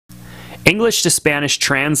English to Spanish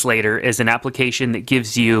Translator is an application that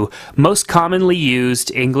gives you most commonly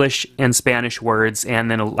used English and Spanish words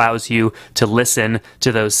and then allows you to listen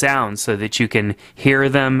to those sounds so that you can hear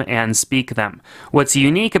them and speak them. What's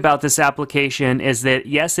unique about this application is that,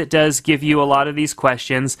 yes, it does give you a lot of these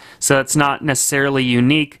questions, so it's not necessarily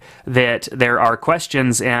unique that there are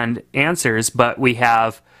questions and answers, but we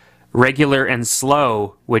have regular and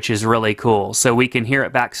slow, which is really cool. So we can hear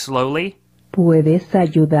it back slowly. ¿Puedes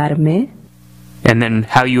ayudarme? And then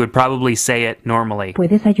how you would probably say it normally.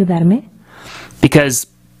 ¿Puedes ayudarme? Because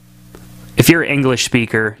if you're an English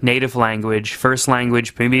speaker, native language, first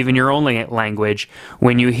language, maybe even your only language,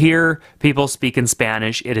 when you hear people speak in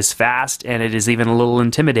Spanish, it is fast and it is even a little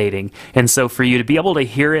intimidating. And so for you to be able to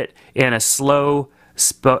hear it in a slowly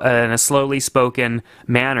spoken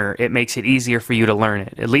manner, it makes it easier for you to learn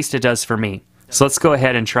it. At least it does for me. So let's go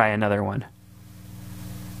ahead and try another one.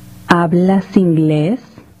 ¿Hablas inglés?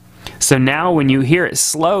 So now when you hear it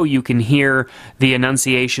slow, you can hear the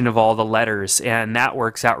enunciation of all the letters, and that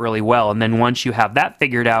works out really well. And then once you have that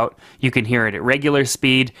figured out, you can hear it at regular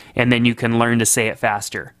speed, and then you can learn to say it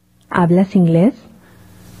faster. ¿Hablas inglés?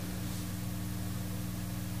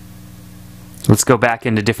 Let's go back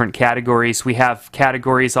into different categories. We have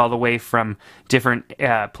categories all the way from different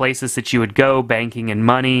places that you would go: banking and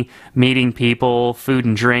money, meeting people, food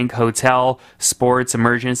and drink, hotel, sports,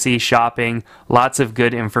 emergency, shopping. Lots of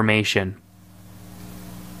good information.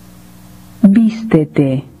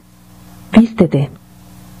 Vístete. Vístete.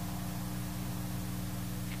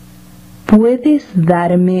 ¿Puedes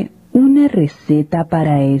darme una receta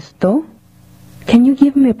para esto? Can you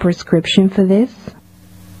give me a prescription for this?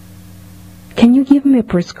 Can you give me a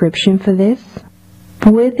prescription for this?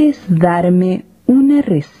 ¿Puedes darme una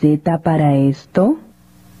receta para esto?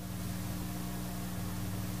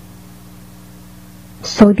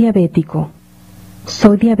 Soy diabético.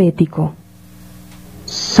 Soy diabético.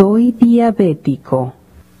 Soy diabético.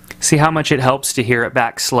 See how much it helps to hear it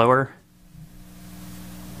back slower?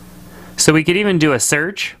 So we could even do a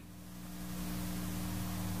search.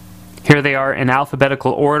 Here they are in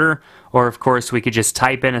alphabetical order, or of course we could just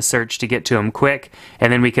type in a search to get to them quick,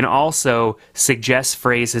 and then we can also suggest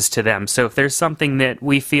phrases to them. So if there's something that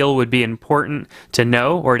we feel would be important to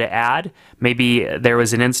know or to add, maybe there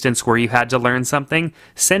was an instance where you had to learn something,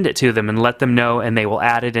 send it to them and let them know, and they will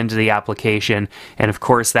add it into the application, and of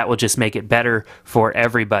course that will just make it better for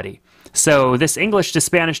everybody. So this English to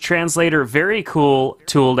Spanish translator, very cool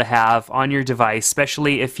tool to have on your device,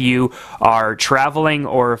 especially if you are traveling,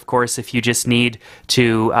 or of course if you just need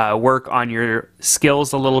to work on your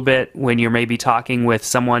skills a little bit when you're maybe talking with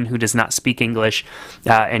someone who does not speak English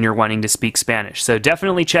and you're wanting to speak Spanish. So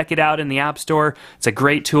definitely check it out in the App Store. It's a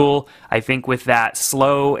great tool. I think with that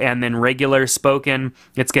slow and then regular spoken,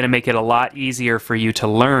 it's going to make it a lot easier for you to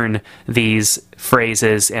learn these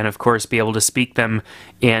phrases and of course be able to speak them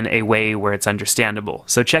in a way where it's understandable.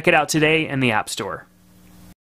 So check it out today in the App Store.